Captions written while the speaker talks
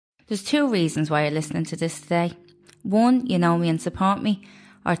There's 2 reasons why you're listening to this today. 1, you know me and support me.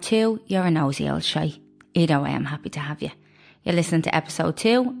 Or 2, you're a nosy old shy. Either way, I'm happy to have you. You're listening to episode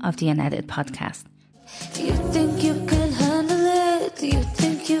 2 of the Unedited podcast. Do you think you can handle it? Do you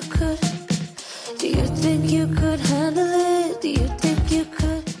think you could? Do you think you could handle it? Do you think you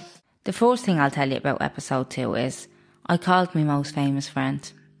could? The first thing I'll tell you about episode 2 is I called my most famous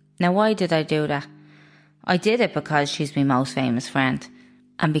friend. Now, why did I do that? I did it because she's my most famous friend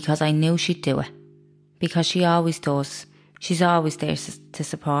and because I knew she'd do it. Because she always does. She's always there to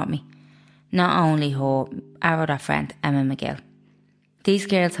support me. Not only her, our other friend, Emma McGill. These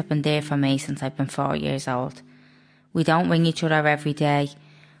girls have been there for me since I've been 4 years old. We don't ring each other every day.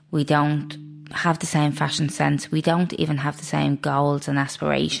 We don't have the same fashion sense. We don't even have the same goals and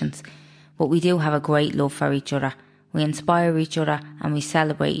aspirations. But we do have a great love for each other. We inspire each other and we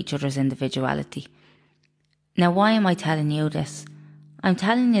celebrate each other's individuality. Now, why am I telling you this? I'm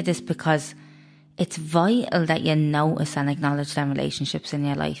telling you this because it's vital that you notice and acknowledge them relationships in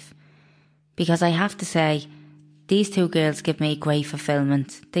your life. Because I have to say, these 2 girls give me great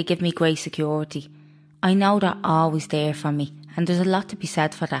fulfillment. They give me great security. I know they're always there for me, and there's a lot to be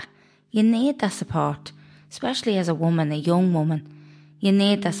said for that. You need that support, especially as a woman, a young woman. You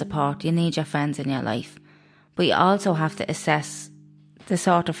need that support. You need your friends in your life. But you also have to assess the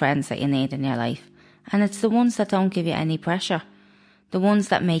sort of friends that you need in your life. And it's the ones that don't give you any pressure. The ones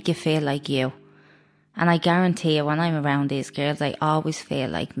that make you feel like you. And I guarantee you, when I'm around these girls, I always feel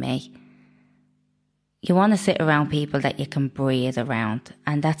like me. You want to sit around people that you can breathe around.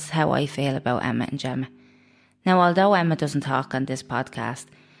 And that's how I feel about Emma and Gemma. Now, although Emma doesn't talk on this podcast,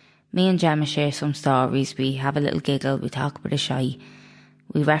 me and Gemma share some stories. We have a little giggle. We talk about a shy.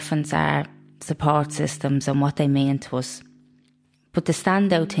 We reference our support systems and what they mean to us. But the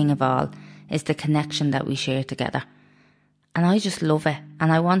standout thing of all is the connection that we share together. And I just love it.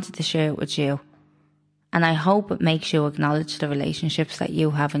 And I wanted to share it with you. And I hope it makes you acknowledge the relationships that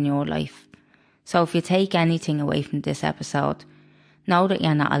you have in your life. So if you take anything away from this episode, know that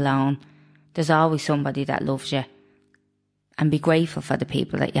you're not alone. There's always somebody that loves you. And be grateful for the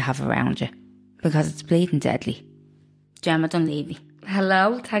people that you have around you. Because it's bleeding deadly. Gemma Dunleavy.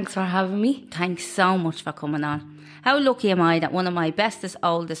 Hello, thanks for having me. Thanks so much for coming on. How lucky am I that one of my bestest,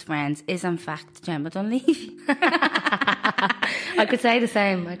 oldest friends is in fact Gemma Dunleavy. I could say the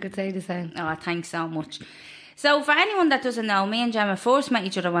same. Oh, thanks so much. So for anyone that doesn't know, me and Gemma first met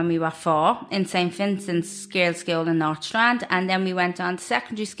each other when we were 4 in St. Vincent's Girls' School in North Strand, and then we went on to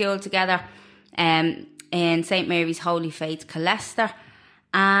secondary school together in St. Mary's Holy Faith, Colester.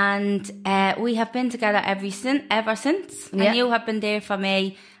 And we have been together ever since. Yeah. And you have been there for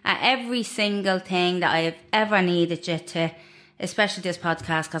me at every single thing that I have ever needed you to, especially this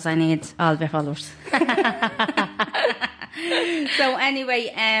podcast, because I need all the followers. So anyway,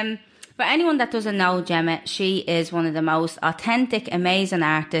 for anyone that doesn't know Gemma, she is one of the most authentic, amazing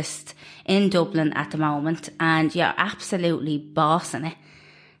artists in Dublin at the moment, and you're absolutely bossing it.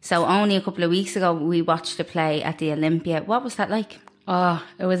 So only a couple of weeks ago, we watched the play at the Olympia. What was that like? Oh,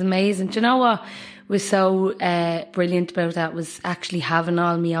 it was amazing. Do you know what was so brilliant about that was actually having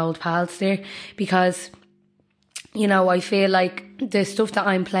all my old pals there, because, you know, I feel like the stuff that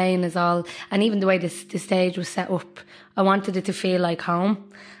I'm playing is all, and even the way the stage was set up, I wanted it to feel like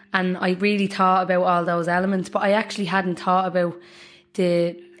home. And I really thought about all those elements, but I actually hadn't thought about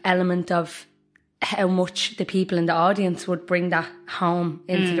the element of how much the people in the audience would bring that home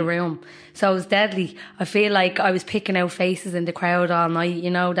into the room. So it was deadly. I feel like I was picking out faces in the crowd all night,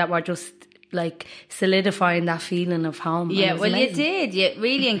 you know, that were just like solidifying that feeling of home. Yeah, well, amazing. You did. You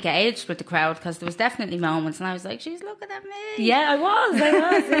really engaged with the crowd, because there was definitely moments and I was like, she's looking at me. Yeah, I was.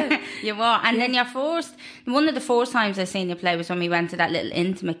 Yeah. You were. And then one of the first times I seen you play was when we went to that little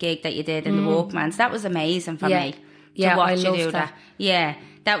intimate gig that you did in the Walkmans. That was amazing for me to watch you do that. Yeah.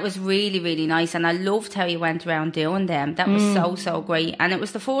 That was really, really nice. And I loved how you went around doing them. That was so great. And it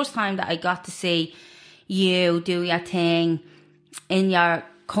was the first time that I got to see you do your thing in your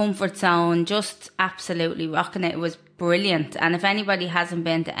comfort zone, just absolutely rocking it. It was brilliant. And if anybody hasn't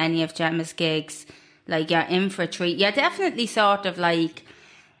been to any of Gemma's gigs, like, you're in for a treat. You're definitely sort of like,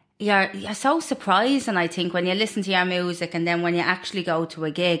 you're so surprising, I think, when you listen to your music and then when you actually go to a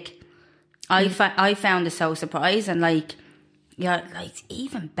gig. I found it so surprising, like, you're like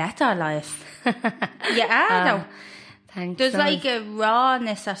even better life. You are though. Thanks. There's like a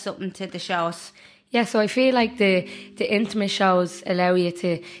rawness or something to the shows. Yeah, so I feel like the intimate shows allow you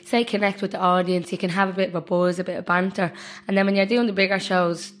to, say, connect with the audience. You can have a bit of a buzz, a bit of banter. And then when you're doing the bigger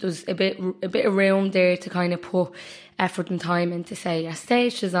shows, there's a bit of room there to kind of put effort and time into, say, a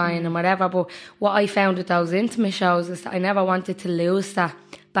stage design and whatever. But what I found with those intimate shows is that I never wanted to lose that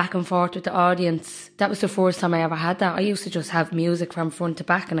back and forth with the audience. That was the first time I ever had that. I used to just have music from front to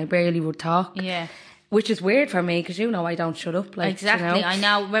back and I barely would talk. Yeah. Which is weird for me because, I don't shut up. Like, exactly, I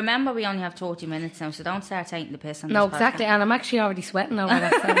know. Remember, we only have 30 minutes now, so don't start taking the piss on No, this exactly. podcast. And I'm actually already sweating over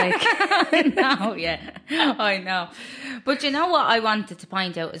that. So like, I know, yeah. I know. But you know what I wanted to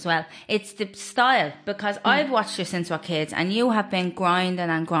point out as well? It's the style, because I've watched you since we're kids and you have been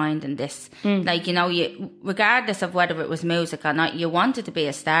grinding this. Like, you, regardless of whether it was music or not, you wanted to be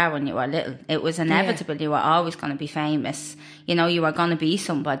a star when you were little. It was inevitable. You were always going to be famous. You were going to be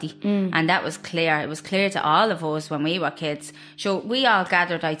somebody. And that was clear. It was clear to all of us when we were kids. So we all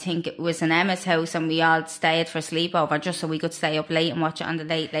gathered, I think it was in Emma's house, and we all stayed for sleepover just so we could stay up late and watch it on the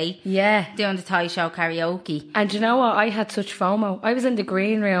Late Late. Yeah. Doing the Toy Show karaoke. And you know what? I had such FOMO. I was in the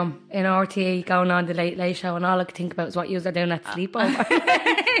green room in RTE going on the Late Late Show, and all I could think about was what you were doing at sleepover.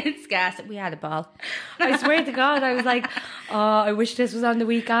 It's gas. We had a ball. I swear to God, I was like, oh, I wish this was on the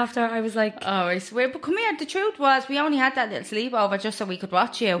week after. I was like, oh, I swear. But come here, the truth was we only had that little sleepover just so we could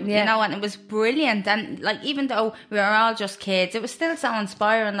watch you. Yeah. And it was brilliant. And like, even though we were all just kids, it was still so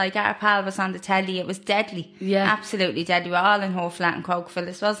inspiring. Like, our pal was on the telly. It was deadly. Yeah. Absolutely deadly. We were all in her flat in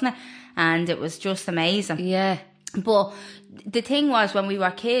Crokefillis, wasn't it? And it was just amazing. yeah. But the thing was, when we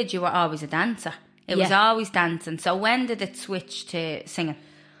were kids, you were always a dancer. It was always dancing. So when did it switch to singing?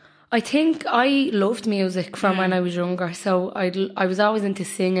 I think I loved music from when I was younger. So I was always into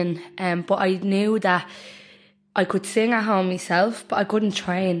singing. But I knew that I could sing at home myself, but I couldn't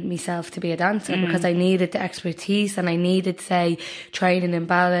train myself to be a dancer because I needed the expertise, and I needed, say, training in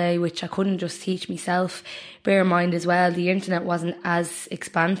ballet, which I couldn't just teach myself. Bear in mind as well, the internet wasn't as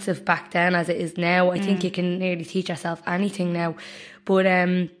expansive back then as it is now. I think you can nearly teach yourself anything now. But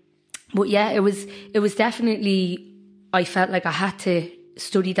yeah, it was definitely, I felt like I had to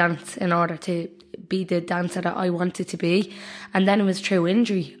study dance in order to be the dancer that I wanted to be. And then it was through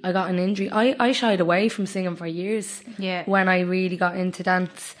injury. I got an injury. I shied away from singing for years. Yeah. When I really got into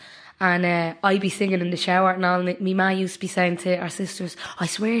dance. And I'd be singing in the shower and all. And my ma used to be saying to our sisters, I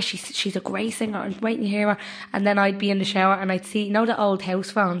swear she's a great singer, I'm waiting to hear her. And then I'd be in the shower and I'd see, the old house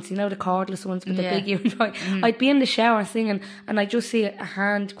phones, the cordless ones with the big unit. I'd be in the shower singing and I'd just see a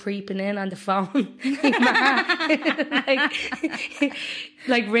hand creeping in on the phone.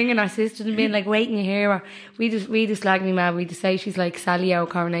 like ringing our sisters and being like, waiting to hear her. We just slag me mad. We just say she's like Sally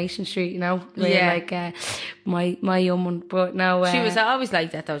out Coronation Street, Like my young one. But no, she was always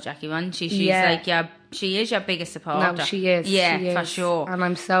like that though, Jackie, wasn't she? She's like, she is your biggest supporter. No, she is. Yeah, she is. for sure. And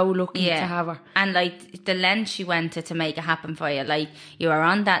I'm so lucky to have her. And like the length she went to make it happen for you. Like, you were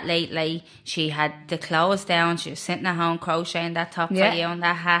on that Late, she had the clothes down, she was sitting at home crocheting that top for you and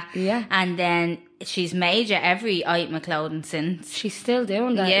that hat. Yeah. And then she's made you every item of clothing since. She's still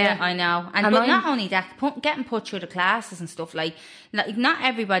doing that. Yeah, I know. But not only that, getting put through the classes and stuff, like not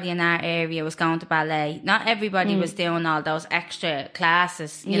everybody in our area was going to ballet. Not everybody was doing all those extra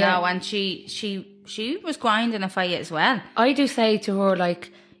classes, you know, and she was grinding it for you as well. I do say to her,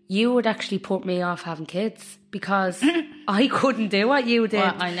 like, you would actually put me off having kids because I couldn't do what you did.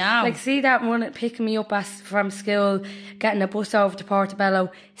 Well, I know. Like, see that one picking me up from school, getting a bus over to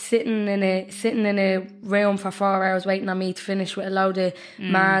Portobello, sitting in a room for 4 hours waiting on me to finish with a load of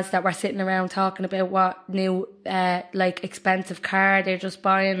mas that were sitting around talking about what new expensive car they're just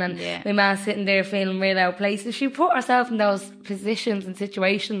buying, and my ma sitting there feeling real out of place. So she put herself in those positions and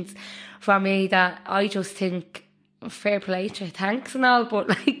situations for me that I just think, fair play to you, thanks and all, but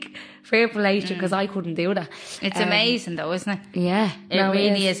like, fair play to you, because I couldn't do that. It's amazing though, isn't it? Yeah. It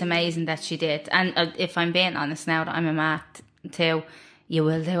really is amazing that she did. And if I'm being honest now that I'm a mat too, you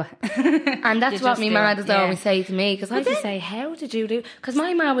will do it. And that's what my ma does always say to me, because I just say, how did you do? Because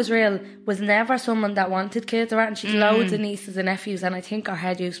my ma was never someone that wanted kids or anything. She's loads of nieces and nephews, and I think her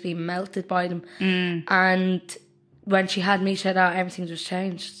head used to be melted by them. And when she had me, she said, everything just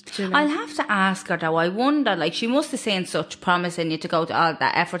changed. I'll have to ask her though. I wonder, like, she must have seen such promise in you to go to all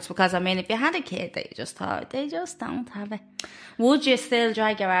that efforts, because I mean, if you had a kid that you just thought, they just don't have it, would you still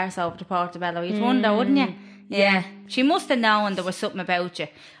drag your arse over to Portobello? You'd wonder, wouldn't you? Yeah. She must have known there was something about you.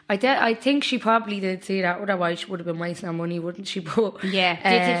 I think she probably did see that, otherwise she would have been wasting her money, wouldn't she? But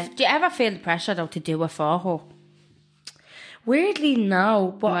did you ever feel the pressure though to do it for her? Weirdly,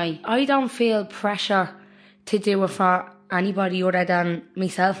 no, but I don't feel pressure to do it for anybody other than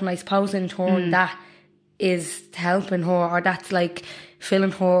myself, and I suppose in turn that is helping her, or that's like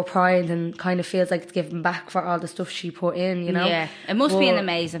filling her pride and kind of feels like it's giving back for all the stuff she put in, you know. Yeah, it must be an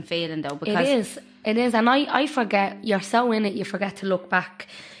amazing feeling though, because it is, and I forget, you're so in it, you forget to look back.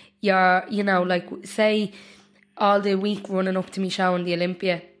 You're, like, say all the week running up to me show in the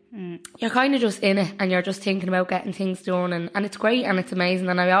Olympia, you're kind of just in it and you're just thinking about getting things done, and it's great and it's amazing,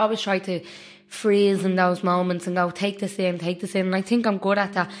 and I always try to freeze in those moments and go, take this in, and I think I'm good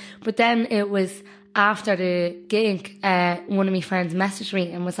at that. But then it was after the gig, one of my friends messaged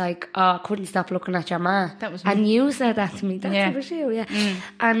me and was like, oh, I couldn't stop looking at your ma. That was me. And you said that to me. That was you, yeah.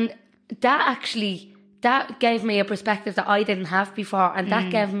 And that gave me a perspective that I didn't have before, and that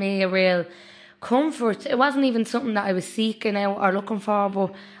gave me a real comfort. It wasn't even something that I was seeking out or looking for,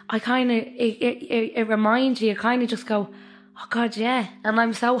 but I kind of, it reminds you kind of just go, oh God, yeah. And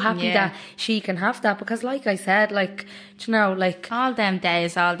I'm so happy that she can have that, because like I said, like, you know, like all them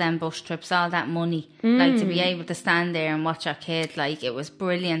days, all them bus trips, all that money, like to be able to stand there and watch our kid, like it was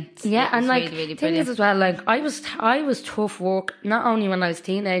brilliant. Yeah, it was and like really, really thing brilliant. is as well, like I was tough work, not only when I was a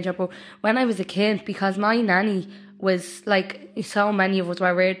teenager, but when I was a kid, because my nanny was like, so many of us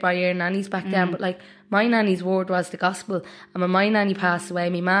were reared by your nannies back then, but like my nanny's word was the gospel. And when my nanny passed away,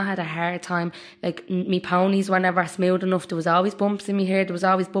 my ma had a hard time. Like, me ponies were never smooth enough. There was always bumps in my hair. There was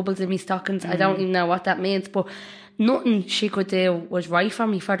always bubbles in my stockings. I don't even know what that means, but nothing she could do was right for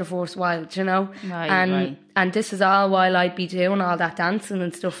me for the first while, you know? Right. And this is all while I'd be doing all that dancing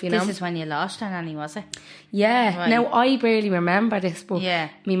and stuff, you know? This is when you lost her nanny, was it? Yeah. Right. Now, I barely remember this, but Yeah.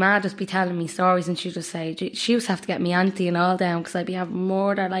 my ma just be telling me stories, and she'd just say, she used to have to get me auntie and all down, because I'd be having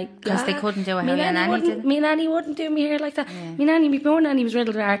murder, like... Because they couldn't do it how me your nanny did. Me nanny wouldn't do me hair like that. Me nanny, my poor nanny was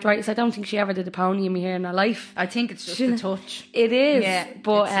riddled with arthritis. I don't think she ever did a pony in my hair in her life. I think it's just a touch. It is. Yeah,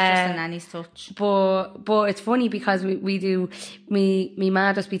 but, it's just a nanny's touch. But it's funny because we do, me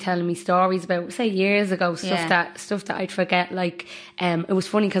ma just be telling me stories about, say, years ago, stuff that I'd forget. Like, it was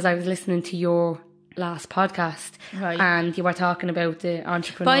funny because I was listening to your last podcast, and you were talking about the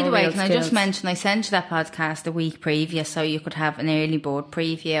entrepreneurial By the way, can skills. I just mention, I sent you that podcast a week previous, so you could have an early board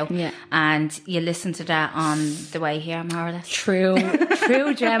preview. Yeah. And you listen to that on the way here, more or less. True,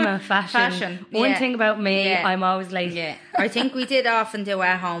 Gemma, fashion. One thing about me, I'm always late. Yeah. I think we did often do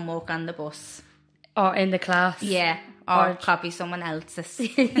our homework on the bus. Or in the class. Yeah. Or copy someone else's.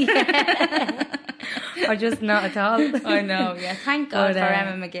 Or just not at all. I know, yeah. Thank God for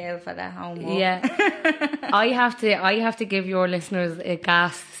Emma McGill for that homework. Yeah. I have to give your listeners a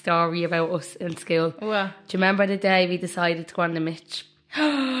gas story about us in school. What? Do you remember the day we decided to go on the Mitch?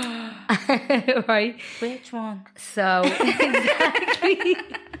 Right? Which one? So, exactly.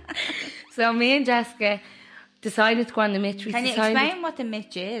 So me and Jessica decided to go on the Mitch. Can you explain what the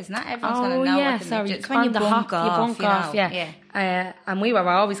Mitch is? Not everyone's going to know what the Mitch is. It's when on you the bunk off, you bunk off, yeah. And we were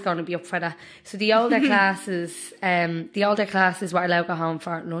always going to be up for that. So the older classes, were allowed to go home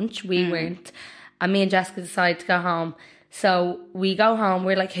for lunch. We weren't. And me and Jessica decided to go home. So we go home.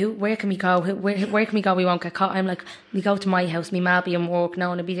 We're like, where can we go? Where can we go? We won't get caught. I'm like, we go to my house. Me ma be in work. No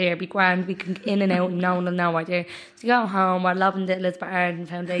one will be there. Be grand. We can in and out. No one will know we're there. So we go home. We're lobbing the Elizabeth Arden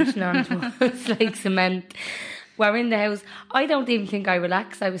Foundation on. It's like cement. We're in the house. I don't even think I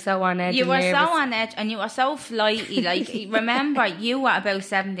relaxed. I was so on edge. You were nervous. so on edge, and you were so flighty. Like, remember, you were about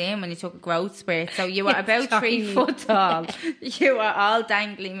 17 when you took a growth spurt, so you were about 3 foot tall. You were all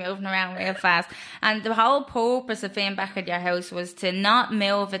dangly, moving around real fast. And the whole purpose of being back at your house was to not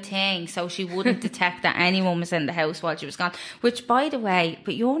move a thing, so she wouldn't detect that anyone was in the house while she was gone. Which, by the way,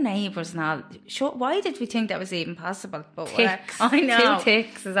 but your neighbours and all, sure, why did we think that was even possible? But ticks. I know. 2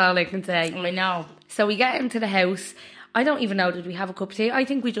 ticks is all I can say. I know. So we get into the house. I don't even know, did we have a cup of tea? I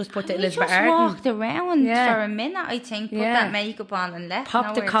think we just put the Elizabeth Arden. We just walked around for a minute, I think. Put that makeup on and left.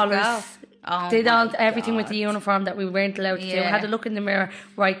 Popped the collars. Did everything with the uniform that we weren't allowed to do. Had a look in the mirror.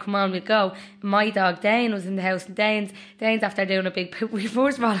 Right, come on, we'll go. My dog Dane was in the house. Dane's after doing a big poop. We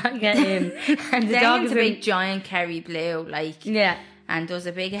first of all had to get in. And the dog is a big giant Kerry Blue, like. Yeah. And there was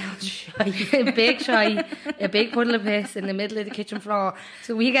a big old shy. A big shy, a big puddle of piss in the middle of the kitchen floor.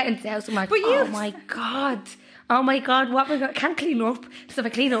 So we get into the house and I'm like, oh my God, what we can't clean her up. So if I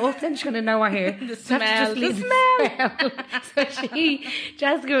clean her up, then she's going to know we're here. The smell. So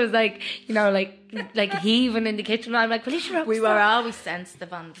Jessica was like, you know, like heaving in the kitchen. I'm like, Felicia, we were always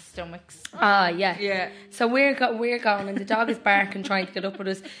sensitive on the stomachs. Yeah. So we're going, and the dog is barking, trying to get up with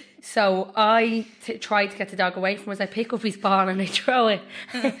us. So I try to get the dog away from us. I pick up his ball and I throw it.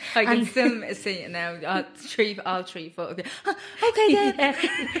 I can still see it now. All 3 foot of you. Okay, then. Yeah.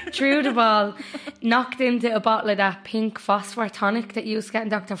 Threw the ball, knocked into a bottle of that pink phosphor tonic that you used to get in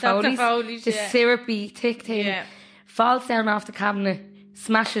Dr. Foley's. The syrupy, thick thing. Yeah. Falls down off the cabinet,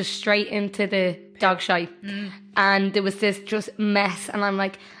 smashes straight into the dog shite. And there was this just mess. And I'm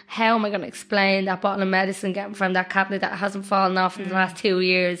like, how am I going to explain that bottle of medicine getting from that cabinet that hasn't fallen off in the last 2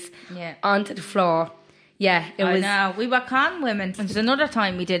 years onto the floor? Yeah, it was. No, we were con women. There's another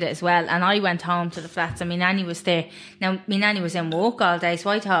time we did it as well, and I went home to the flats and my nanny was there. Now, my nanny was in work all day, so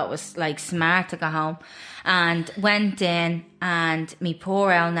I thought it was like smart to go home. And went in, and me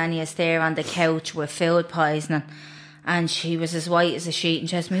poor old nanny is there on the couch with food poisoning, and she was as white as a sheet, and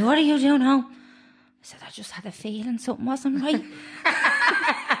she asked me, "What are you doing home?" I said, "I just had a feeling something wasn't right."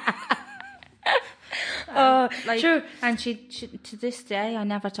 Sure. And she to this day, I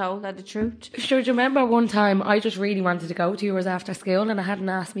never told her the truth. Sure, do you remember one time I just really wanted to go to yours after school and I hadn't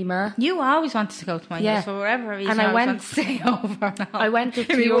asked me ma? You always wanted to go to my house for whatever reason. And I went to stay over. I went up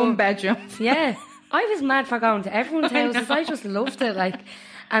to your your own bedroom. Yeah. I was mad for going to everyone's houses. I just loved it.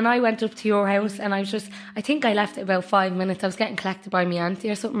 And I went up to your house and I think I left it about 5 minutes. I was getting collected by my auntie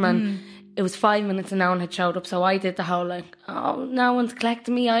or something and it was 5 minutes and no one had showed up. So I did the whole no one's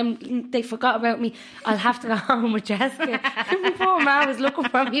collecting me. They forgot about me. I'll have to go home with Jessica. And poor ma was looking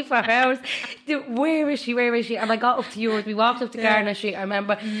for me for hours. Where is she? Where is she? And I got up to yours. We walked up to Garner Street. I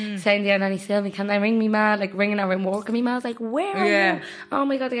remember saying to Nanny Sylvie, "Can I ring me ma?" Like ringing her in work. And me ma was like, "Where are you?" Oh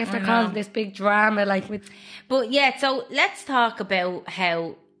my God, they have to cause this big drama with. But yeah, so let's talk about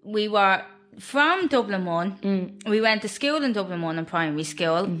how we were from Dublin 1. We went to school in Dublin 1 in primary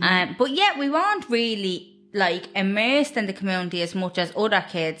school. But yet we weren't really like immersed in the community as much as other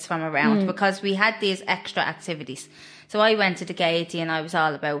kids from around because we had these extra activities. So I went to the Gaiety and I was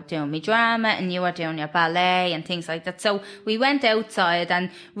all about doing my drama and you were doing your ballet and things like that. So we went outside and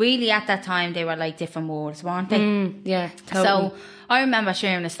really at that time they were like different worlds, weren't they? Yeah, totally. So I remember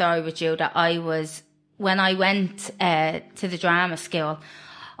sharing a story with you that when I went to the drama school,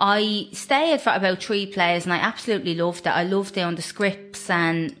 I stayed for about 3 plays and I absolutely loved it. I loved doing the scripts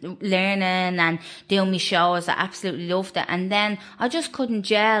and learning and doing my shows. I absolutely loved it. And then I just couldn't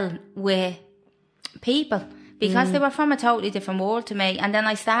gel with people because they were from a totally different world to me. And then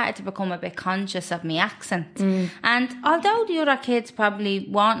I started to become a bit conscious of my accent. And although the other kids probably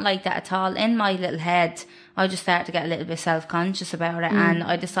weren't like that at all, in my little head, I just started to get a little bit self-conscious about it and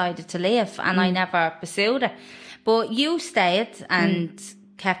I decided to leave and I never pursued it. But you stayed and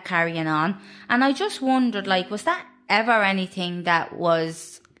kept carrying on. And I just wondered, was that ever anything that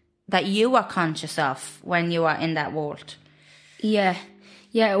you were conscious of when you were in that world? Yeah,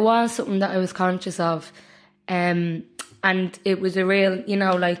 it was something that I was conscious of. And it was a real,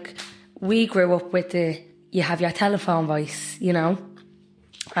 we grew up with you have your telephone voice,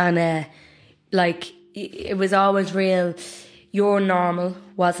 and it was always real. Your normal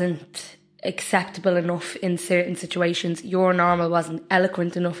wasn't acceptable enough in certain situations. Your normal wasn't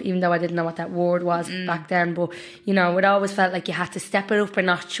eloquent enough, even though I didn't know what that word was back then. But, it always felt like you had to step it up a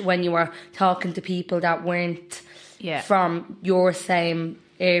notch when you were talking to people that weren't from your same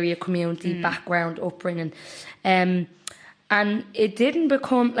area, community, background, upbringing. And it didn't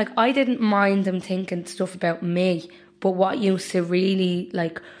become, I didn't mind them thinking stuff about me, but what used to really,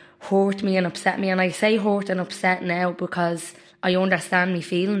 hurt me and upset me, and I say hurt and upset now because I understand my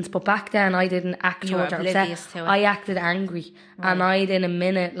feelings, but back then I didn't act hurt or upset. I acted angry, and I'd in a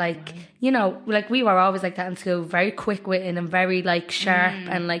minute, we were always like that in school, very quick-witted and very sharp,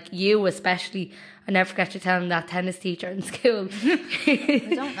 and you especially. I never forget you telling that tennis teacher in school.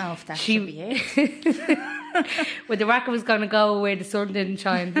 I don't know if that should be it. Well, the racket was going to go where the sun didn't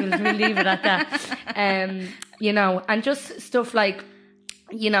shine. We'll leave it at that. And just stuff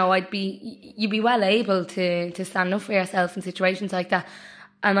you'd be well able to stand up for yourself in situations like that.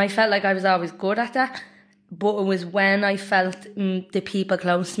 And I felt like I was always good at that. But it was when I felt the people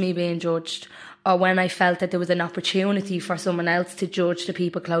close to me being judged, or when I felt that there was an opportunity for someone else to judge the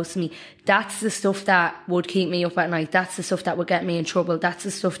people close to me. That's the stuff that would keep me up at night. That's the stuff that would get me in trouble. That's the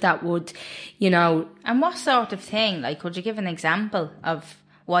stuff that would, And what sort of thing? Could you give an example of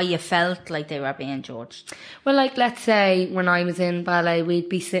why you felt like they were being judged? Well, let's say when I was in ballet, we'd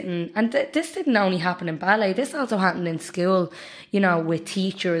be sitting, and this didn't only happen in ballet, this also happened in school, with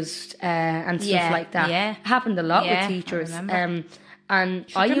teachers and stuff like that. Yeah. It happened a lot with teachers. I remember. And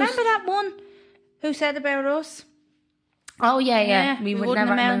I remember that one who said about us. Oh, yeah. We would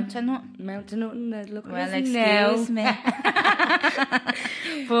never amount to nothing. Look at us excuse me.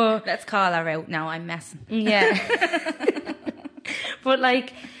 But let's call her out now, I'm messing. Yeah. But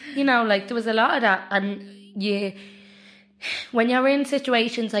there was a lot of that, and when you're in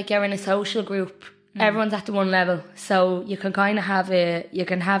situations you're in a social group, everyone's at the one level, so you can kind of have a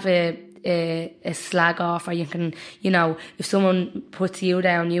slag off, or you can, if someone puts you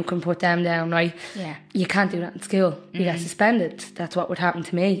down, you can put them down, right? Yeah. You can't do that in school. You get suspended. That's what would happen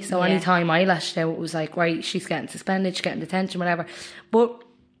to me. So anytime I lashed out, it was right, she's getting suspended, she's getting detention, whatever. But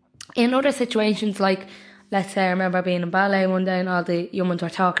in other situations, let's say I remember being in ballet one day and all the young ones were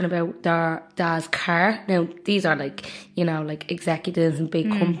talking about their dad's car. Now, these are like, you know, like executives and big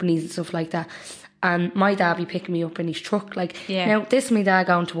companies and stuff like that. And my dad be picking me up in his truck. Like, now, this is my dad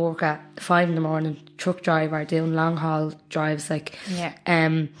going to work at 5 a.m, truck driver, doing long haul drives, like,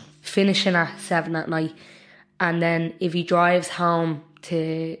 finishing at 7 at night. And then if he drives home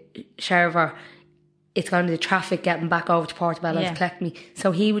to Sherver, it's going to the traffic getting back over to Portobello to collect me.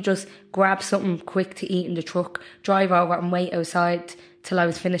 So he would just grab something quick to eat in the truck, drive over and wait outside till I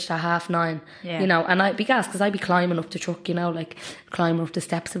was finished at 9:30. You know, and I'd be gassed because I'd be climbing up the truck, you know, like climbing up the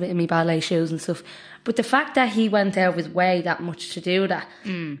steps of it in my ballet shoes and stuff. But the fact that he went out of his way that much to do that,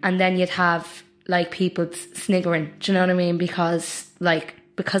 and then you'd have like people sniggering, do you know what I mean? Because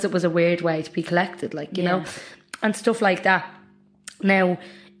it was a weird way to be collected, like, you know, and stuff like that. Now,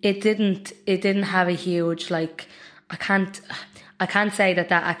 it didn't have a huge, like, I can't say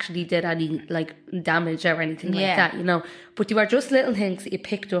that actually did any, like, damage or anything like that, you know. But they were just little things that you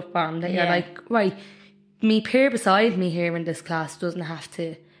picked up on that you're like, right, me peer beside me here in this class doesn't have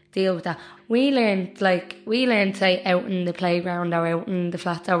to deal with that. We learned, say, out in the playground or out in the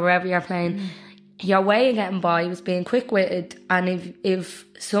flats or wherever you're playing, your way of getting by was being quick-witted, and if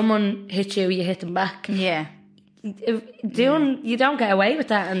someone hit you, you hit them back. Yeah. You don't get away with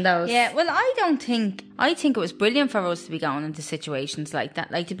that in those. Yeah, well, I think it was brilliant for us to be going into situations like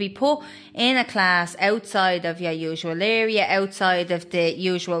that, like to be put in a class outside of your usual area, outside of the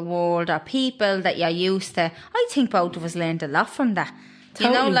usual world or people that you're used to. I think both of us learned a lot from that.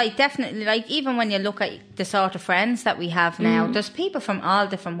 Totally. You know, like, definitely, like, even when you look at the sort of friends that we have now, there's people from all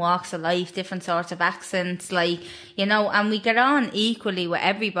different walks of life, different sorts of accents, like, you know, and we get on equally with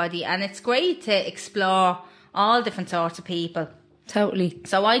everybody, and it's great to explore all different sorts of people. Totally.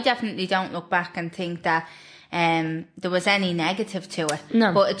 So I definitely don't look back and think that there was any negative to it.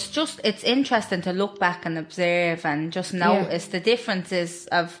 No. But it's interesting to look back and observe and just notice the differences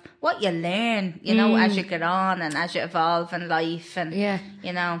of what you learn, you know, as you get on and as you evolve in life, and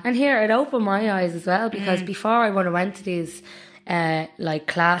you know. And here, it opened my eyes as well, because before I would have went to these like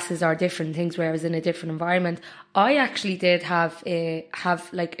classes or different things where I was in a different environment, I actually did have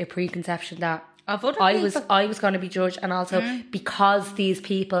like a preconception that I was going to be judged, and also because these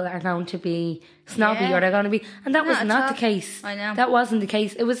people are going to be snobby or they're going to be, and that was not the case. I know that wasn't the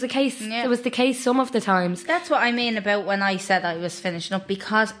case. It was the case. It was the case some of the times. That's what I mean about when I said I was finishing up,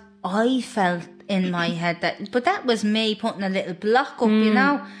 because I felt in my head but that was me putting a little block up, you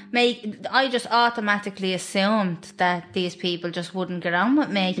know. I just automatically assumed that these people just wouldn't get on with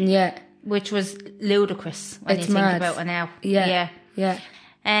me, which was ludicrous when you think about it now. Yeah.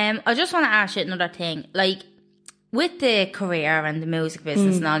 I just want to ask you another thing. Like, with the career and the music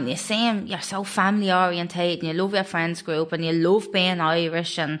business and all, you seem you're so family orientated, and you love your friends group, and you love being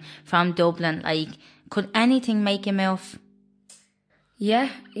Irish and from Dublin. Like, could anything make you move? Yeah.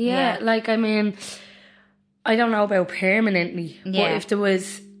 Like, I mean, I don't know about permanently, but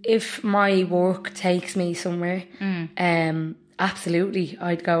if my work takes me somewhere, absolutely,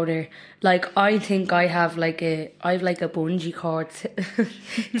 I'd go there. Like, I think I have like a bungee cord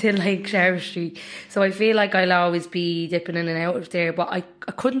to like Sheriff Street, so I feel like I'll always be dipping in and out of there. But I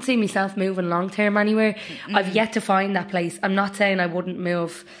couldn't see myself moving long term anywhere. I've yet to find that place. I'm not saying I wouldn't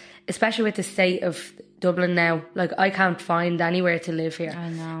move, especially with the state of Dublin now. Like, I can't find anywhere to live here. I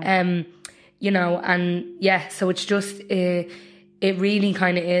know. You know, and so it's just it really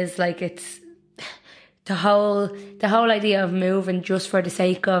kind of is like, it's the whole idea of moving just for the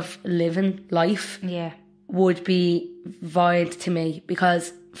sake of living life would be void to me,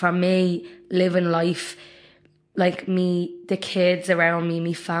 because for me, living life, like the kids around me,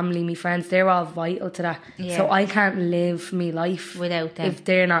 me family, me friends, they're all vital to that. So I can't live me life without them if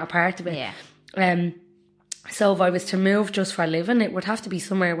they're not a part of it. So if I was to move just for living, it would have to be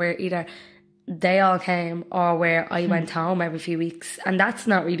somewhere where either they all came or where I went home every few weeks, and that's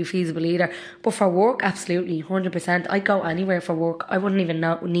not really feasible either. But for work, absolutely, 100%. I'd go anywhere for work. I wouldn't even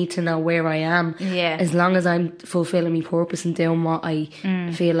need to know where I am, as long as I'm fulfilling my purpose and doing what I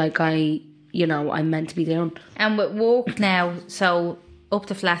feel like I'm meant to be doing. And with work now, so Up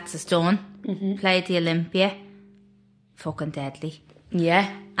the Flats is done, played the Olympia, fucking deadly.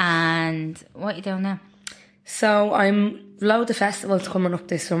 And what are you doing now? So I'm loads of festivals coming up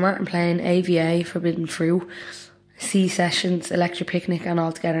this summer. I'm playing AVA, Forbidden Fruit, Sea Sessions, Electric Picnic, and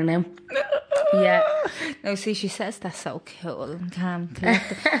all together now. No, see, she says that's so cool and calm,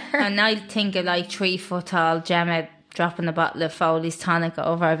 collected. And I think of like 3 foot tall Gemma dropping a bottle of Foley's tonic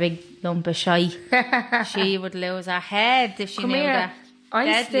over a big lump of shy. She would lose her head if she knew that.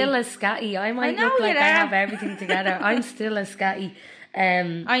 I'm still a scatty. I might look like I have everything together. I'm still a scatty.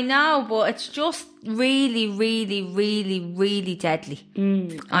 I know, but it's just really, really, really, really deadly.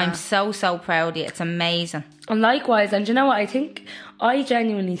 I'm so proud of you. It's amazing. And likewise, and you know what, I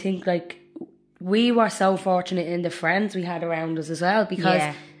genuinely think, like, we were so fortunate in the friends we had around us as well,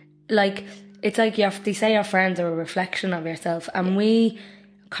 because like, it's like they say your friends are a reflection of yourself, and we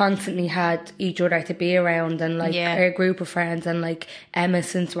constantly had each other to be around, and like our group of friends, and like Emma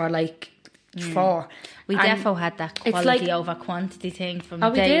since we're like 4. We defo had that quality over quantity thing from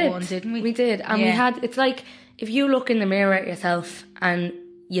day one, didn't we? We did. And we had, it's like, if you look in the mirror at yourself and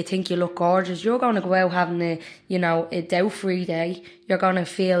you think you look gorgeous, you're going to go out having a doubt-free day. You're going to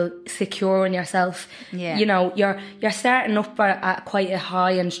feel secure in yourself. Yeah. You know, you're starting up at quite a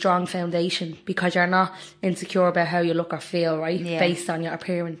high and strong foundation, because you're not insecure about how you look or feel, right? Yeah. Based on your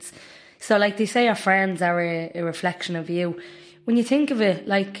appearance. So, like, they say your friends are a reflection of you. When you think of it,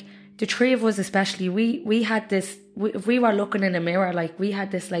 like, the 3 of us especially, we had this, if we were looking in a mirror, like, we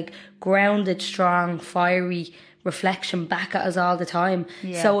had this, like, grounded, strong, fiery reflection back at us all the time.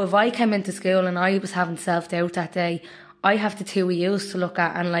 Yeah. So if I came into school and I was having self-doubt that day, I have the 2 of you to look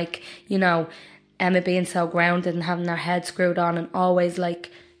at, and, like, you know, Emma being so grounded and having her head screwed on, and always, like,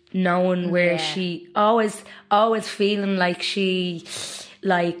 knowing where she, always feeling like she,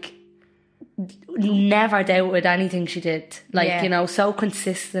 like, never doubted anything she did, like, you know, so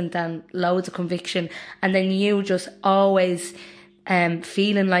consistent and loads of conviction. And then you just always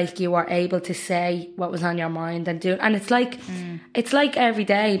feeling like you were able to say what was on your mind and do, and it's like every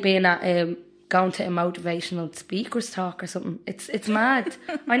day being at going to a motivational speakers talk or something. It's mad.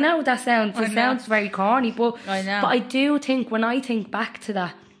 I know that sounds very corny, but I do think, when I think back to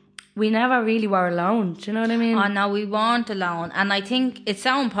that, we never really were alone. Do you know what I mean? Oh no, we weren't alone. And I think it's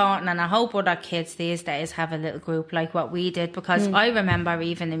so important, and I hope other kids these days have a little group like what we did, because I remember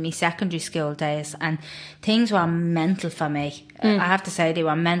even in my secondary school days, and things were mental for me. I have to say, they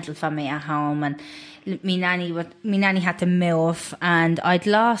were mental for me at home, and me nanny had to move, and I'd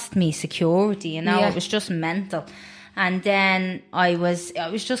lost me security, you know. It was just mental. And then I was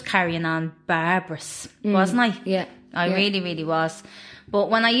just carrying on barbarous, wasn't I? Yeah. I really, really was. But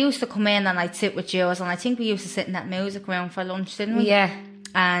when I used to come in and I'd sit with Jules, and I think we used to sit in that music room for lunch, didn't we? Yeah.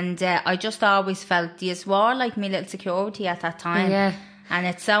 And I just always felt you were like my little security at that time. Yeah. And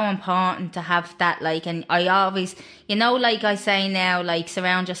it's so important to have that, like, and I always, you know, like I say now, like,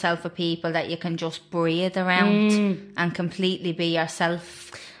 surround yourself with people that you can just breathe around and completely be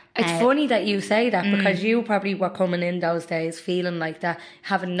yourself. It's funny that you say that, because you probably were coming in those days feeling like that,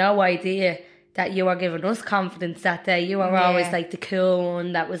 having no idea that you were giving us confidence that day. You were always like the cool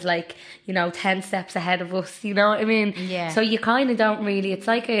one that was, like, you know, 10 steps ahead of us, you know what I mean? Yeah. So you kind of don't really, it's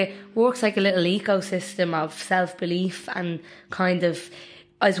like works like a little ecosystem of self-belief, and kind of,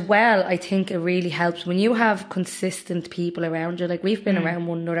 as well, I think it really helps when you have consistent people around you. Like, we've been around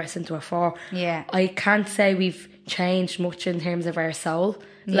one another since we're 4. Yeah. I can't say we've changed much in terms of our soul.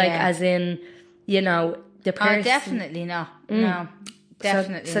 Like, as in, you know, the person. Oh, definitely not. No,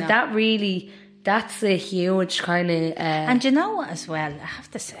 definitely not. So that really, that's a huge kind of... and you know what, as well, I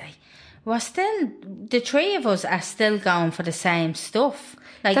have to say, the 3 of us are still going for the same stuff.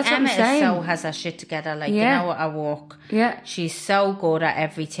 Like, that's Emma has her shit together, like, you know, at work. Yeah. She's so good at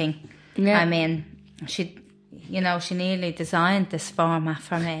everything. Yeah. I mean, she nearly designed this format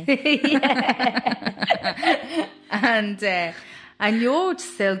for me. And you're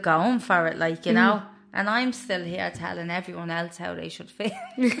still going for it, like, you know. And I'm still here telling everyone else how they should feel.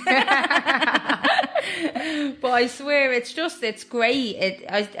 But I swear, it's great.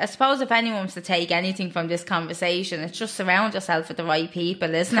 I suppose if anyone wants to take anything from this conversation, it's just surround yourself with the right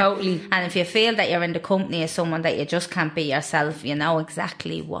people, isn't it? Totally. And if you feel that you're in the company of someone that you just can't be yourself, you know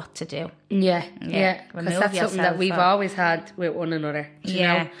exactly what to do. Yeah. Because that's something that we've always had with one another. You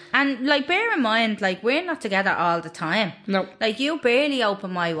know? And, like, bear in mind, like, we're not together all the time. No. Like, you barely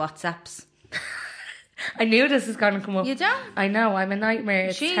open my WhatsApps. I knew this was going to come up. You don't? I know, I'm a nightmare.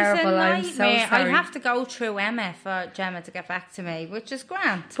 It's She's terrible. A nightmare. I'm so sorry. I have to go through Emma for Gemma to get back to me, which is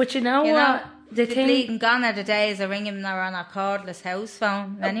grand. But you know what? The thing gone are the days of ringing her on her cordless house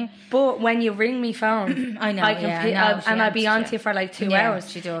phone. Anyway. But when you ring me phone, I know, and I'll be on to you for like 2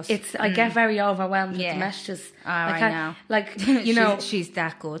 hours. She does. I get very overwhelmed with the messages. Oh, I know. Like, you know, she's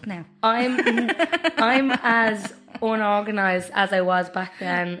that good now. I'm as unorganised as I was back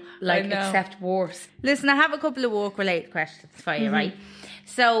then, like, except worse. Listen, I have a couple of work-related questions for you, right?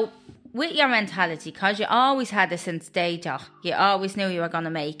 So, with your mentality, because you always had it since day dot, you always knew you were going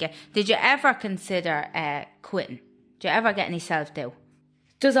to make it, did you ever consider quitting? Did you ever get any self-doubt?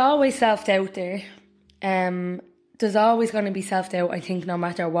 There's always self-doubt there. There's always going to be self-doubt, I think, no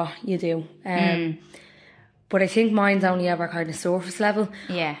matter what you do. But I think mine's only ever kind of surface level.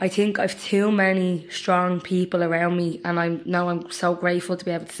 Yeah. I think I've too many strong people around me, and I'm so grateful to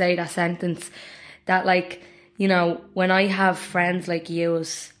be able to say that sentence, that like, you know, when I have friends like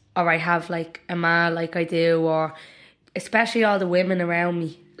yous, or I have like a ma like I do, or especially all the women around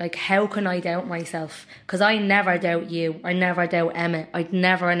me, like how can I doubt myself? Because I never doubt you, I never doubt Emma, I'd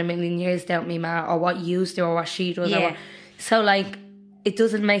never in a million years doubt me ma, or what you do, or what she does. Yeah. So like, it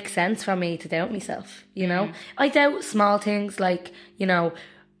doesn't make sense for me to doubt myself, you know? I doubt small things like, you know,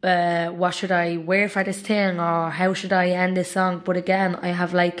 what should I wear for this thing, or how should I end this song? But again, I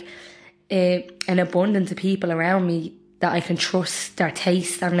have like an abundance of people around me that I can trust their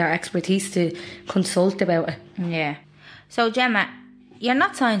taste and their expertise to consult about it. Yeah. So Gemma, you're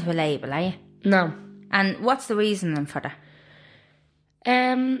not signed to a label, are you? No. And what's the reasoning for that?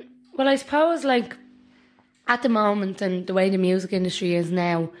 Well, I suppose like at the moment and the way the music industry is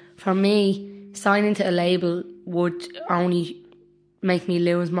now, for me, signing to a label would only make me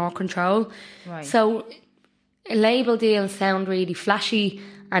lose more control. Right. So label deals sound really flashy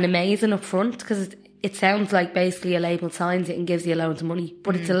and amazing up front, because it sounds like basically a label signs it and gives you loads of money,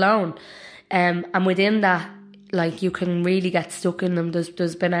 but it's a loan. And within that, like, you can really get stuck in them.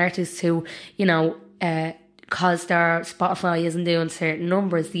 There's been artists who, you know, because their Spotify isn't doing certain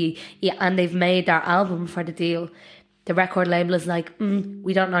numbers, and they've made their album for the deal, the record label is like,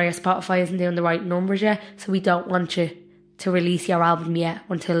 we don't know, your Spotify isn't doing the right numbers yet, so we don't want you to release your album yet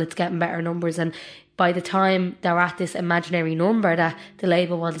until it's getting better numbers. And by the time they're at this imaginary number that the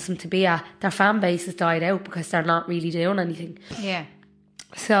label wants them to be at, their fan base has died out because they're not really doing anything. Yeah.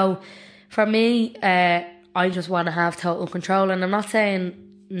 So for me, I just want to have total control, and I'm not saying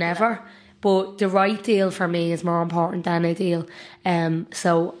never, but the right deal for me is more important than a deal.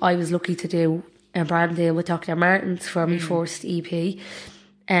 So I was lucky to do a brand deal with Dr. Martens for my first EP.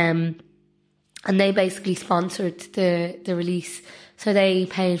 And they basically sponsored the release. So they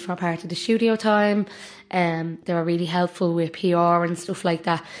paid for part of the studio time. They were really helpful with PR and stuff like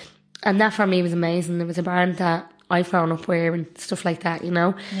that. And that for me was amazing. It was a brand that I've grown up wearing, stuff like that, you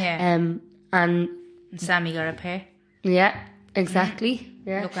know. Yeah. And Sammy got a pair. Yeah, exactly.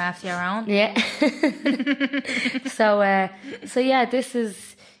 Yeah. Look after your own. Yeah. So yeah, this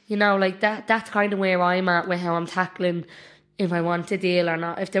is, you know, like that's kind of where I'm at with how I'm tackling if I want a deal or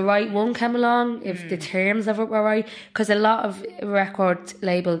not. If the right one came along, if the terms of it were right, because a lot of record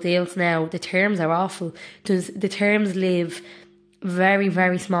label deals now, the terms are awful. The terms leave very,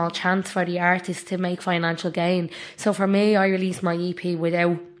 very small chance for the artist to make financial gain. So for me, I released my EP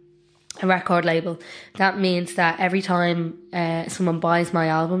without a record label. That means that every time someone buys my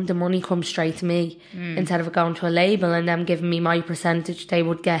album, the money comes straight to me instead of it going to a label and them giving me my percentage. They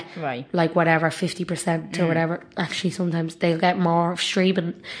would get like whatever 50% or whatever. Actually, sometimes they'll get more.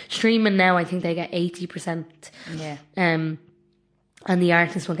 Streaming now, I think they get 80%. Yeah. And the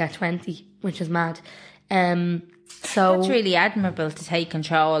artist will get 20%, which is mad. So that's really admirable to take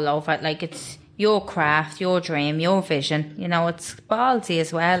control over it. Like, it's your craft, your dream, your vision. You know, it's ballsy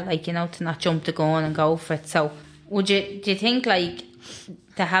as well, like, you know, to not jump the gun and go for it. So do you think, like,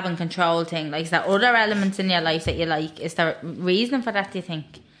 the having control thing, like, is there other elements in your life that you like? Is there a reason for that, do you think?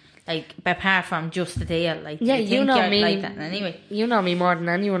 Like, apart from just the deal, like, yeah, you know me. Like that anyway. You know me more than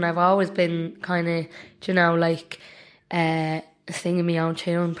anyone. I've always been kind of, you know, like, singing my own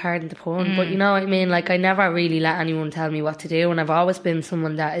tune, pardon the pun, but you know what I mean, like, I never really let anyone tell me what to do, and I've always been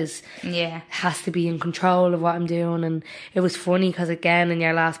someone that has to be in control of what I'm doing. And it was funny because, again, in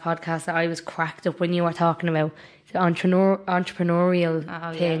your last podcast, I was cracked up when you were talking about the entrepreneurial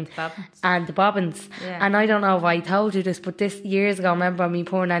thing, and the bobbins. And I don't know if I told you this, but this years ago, I remember me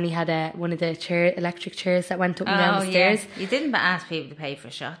poor nanny had one of the electric chairs that went up and down the stairs. You didn't ask people to pay for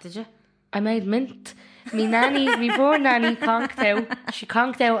a shot, did you? I made mint. Me poor nanny conked out. She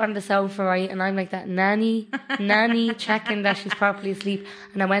conked out on the sofa, right? And I'm like that, nanny, checking that she's properly asleep.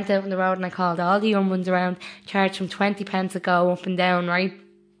 And I went out on the road and I called all the young ones around, charged them 20 pence a go up and down, right?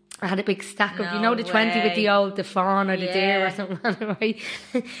 I had a big stack of, you know, the 20 with the fawn or the deer or something, right?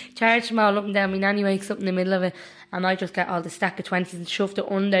 Charged them all up and down. My nanny wakes up in the middle of it, and I just got all the stack of 20s and shoved it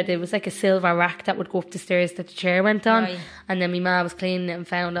under. There was like a silver rack that would go up the stairs that the chair went on. Right. And then my ma was cleaning it and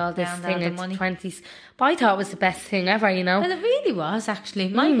found all this thing of 20s. But I thought it was the best thing ever, you know. Well, it really was, actually.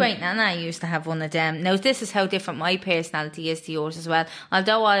 My great nana used to have one of them. Now, this is how different my personality is to yours as well.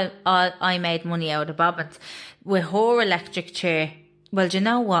 Although I made money out of bobbins, with her electric chair, well, do you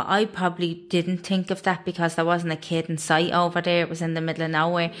know what? I probably didn't think of that because there wasn't a kid in sight over there. It was in the middle of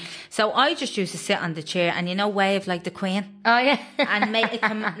nowhere. So I just used to sit on the chair and, you know, wave like the Queen. Oh, yeah. And make it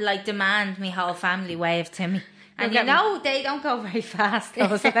come, like, demand me whole family wave to me. And you know, they don't go very fast.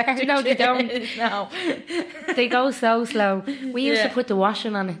 Those electric No, they don't. No. They go so slow. We used to put the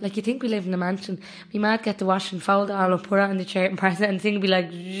washing on it. Like, you think we live in a mansion. We might get the washing, fold it all up, put it on the chair and press it, and the thing would be like...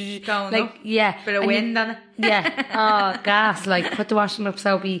 Going like, up. yeah. Bit of wind on it. Yeah. Oh, gas. Like, put the washing up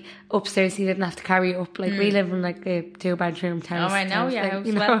so it'd be upstairs so you didn't have to carry it up. Like, we live in, like, a 2-bedroom house. Oh, I know, yeah. Like,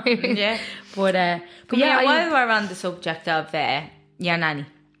 you know what I mean? Yeah. But yeah, while we're on the subject of your nanny.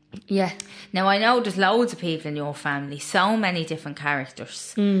 Yeah. Now, I know there's loads of people in your family, so many different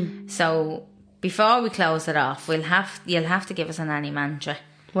characters. So, before we close it off, you'll have to give us a nanny mantra.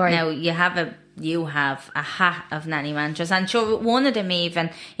 Right. Now, you have a hat of nanny mantras, and sure, one of them, even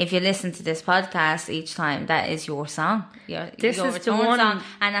if you listen to this podcast each time, that is your song. This your is the return one song.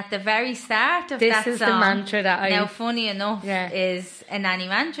 And at the very start of this that is song, the mantra that now funny enough, is a nanny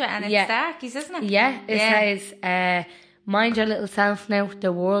mantra, and it's Starkey's, isn't it? Yeah, it says, mind your little self now,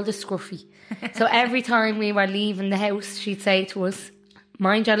 the world is scruffy. So every time we were leaving the house, she'd say to us,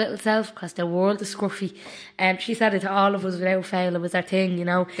 mind your little self, because the world is scruffy. She said it to all of us without fail. It was her thing, you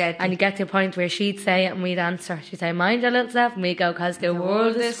know. Deadly. And you get to a point where she'd say it and we'd answer. She'd say, mind your little self, and we'd go, because the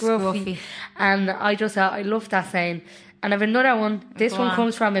world is scruffy. And I love that saying. And I have another one. This one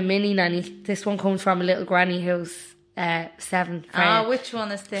comes from a mini nanny. This one comes from a little granny who's 7. Freya. Oh, which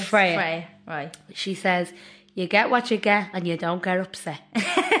one is this? Freya. Right. She says, you get what you get and you don't get upset.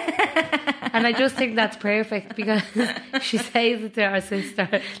 And I just think that's perfect, because she says it to her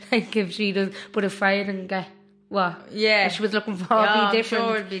sister, like, if she does, but if Freya didn't get what? Yeah. If she was looking for it'd be different.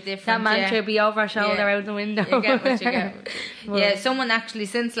 Sure, it'd be different. That mantra would be over her shoulder out the window. You get what you get. Yeah, someone actually,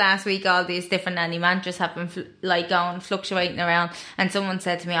 since last week, all these different nanny mantras have been fluctuating around, and someone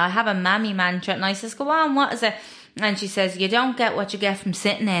said to me, I have a mammy mantra, and I says, go on, what is it? And she says, you don't get what you get from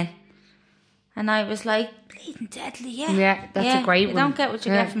sitting in. And I was like, bleeding deadly, yeah. Yeah, that's a great one. You don't get what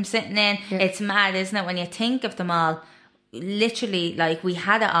you get from sitting in. Yeah. It's mad, isn't it, when you think of them all. Literally, like, we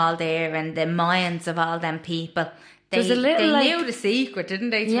had it all there, and the minds of all them people. They knew the secret, didn't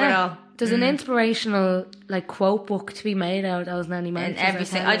they, to it all? There's an inspirational, like, quote book to be made out of those nanny mantras. And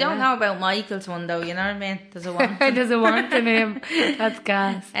everything. I don't know about Michael's one, though, you know what I mean? There's a one. There's a want in him. That's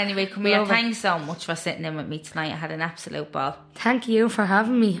gas. Anyway, come here. Thanks so much for sitting in with me tonight. I had an absolute ball. Thank you for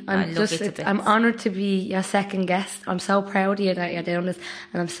having me. I'm honoured to be your second guest. I'm so proud of you that you're doing this,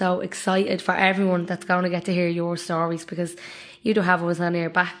 and I'm so excited for everyone that's going to get to hear your stories, because you do have us on your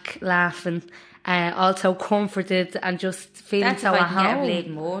back laughing. Also comforted and just feeling so at home. That's if I can get a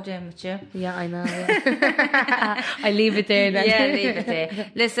bleeding word in with you. Yeah, I know. Yeah. I leave it there then. Yeah, leave it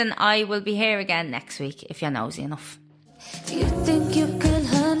there. Listen, I will be here again next week if you're nosy enough. Do you think you can